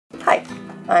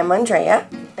I'm Andrea,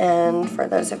 and for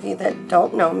those of you that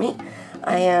don't know me,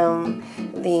 I am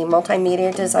the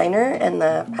multimedia designer and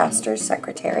the pastor's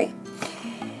secretary.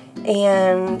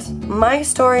 And my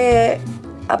story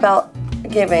about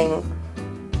giving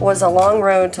was a long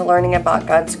road to learning about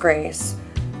God's grace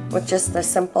with just the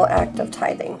simple act of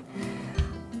tithing.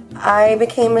 I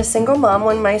became a single mom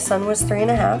when my son was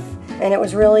 3.5, and it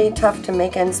was really tough to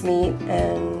make ends meet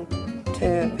and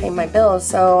to pay my bills,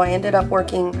 so I ended up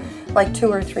working like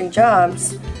 2 or 3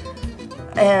 jobs,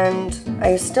 and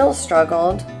I still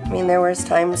struggled. I mean, there was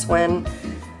times when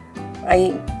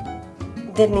I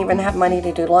didn't even have money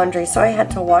to do laundry, so I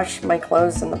had to wash my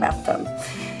clothes in the bathtub.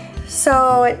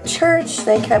 So at church,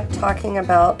 they kept talking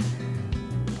about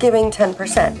giving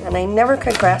 10%, and I never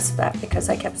could grasp that because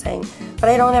I kept saying, but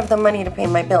I don't have the money to pay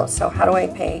my bills, so how do I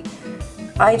pay?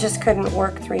 I just couldn't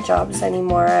work 3 jobs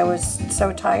anymore. I was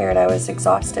so tired, I was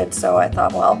exhausted, so I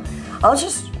thought, well, I'll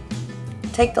just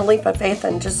take the leap of faith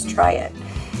and just try it.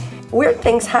 Weird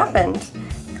things happened,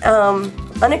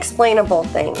 unexplainable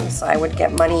things. I would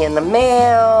get money in the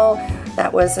mail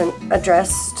that wasn't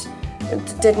addressed,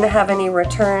 didn't have any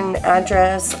return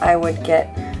address. I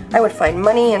would find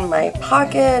money in my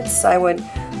pockets. I would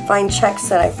find checks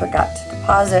that I forgot to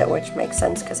deposit, which makes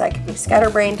sense because I could be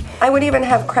scatterbrained. I would even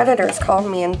have creditors call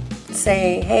me and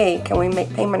say, hey, can we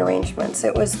make payment arrangements?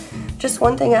 It was just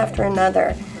one thing after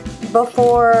another.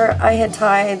 Before I had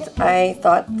tithed, I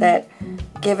thought that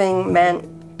giving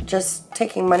meant just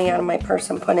taking money out of my purse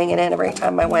and putting it in every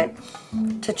time I went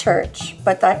to church,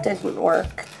 but that didn't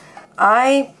work.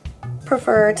 I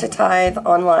prefer to tithe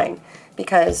online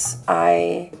because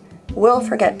I will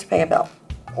forget to pay a bill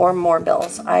or more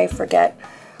bills. I forget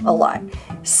a lot.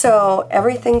 So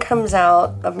everything comes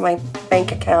out of my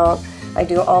bank account. I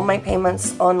do all my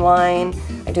payments online.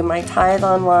 I do my tithe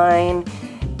online.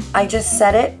 I just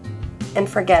set it and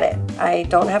forget it. I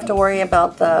don't have to worry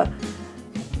about the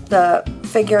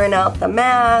figuring out the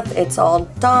math. It's all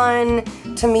done.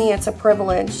 To me, it's a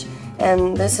privilege,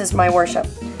 and this is my worship.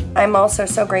 I'm also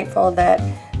so grateful that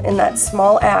in that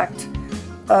small act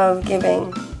of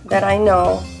giving, that I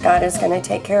know God is going to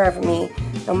take care of me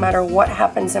no matter what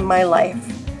happens in my life.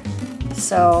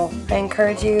 So I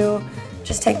encourage you,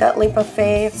 just take that leap of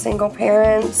faith. Single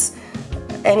parents,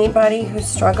 anybody who's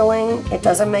struggling, it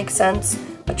doesn't make sense,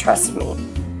 but trust me,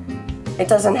 it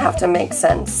doesn't have to make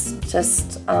sense.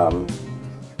 Just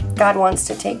God wants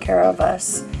to take care of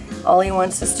us. All He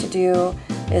wants us to do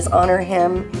is honor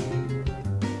Him.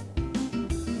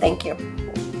 Thank you.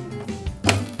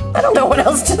 I don't know what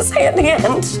else to say at the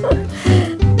end.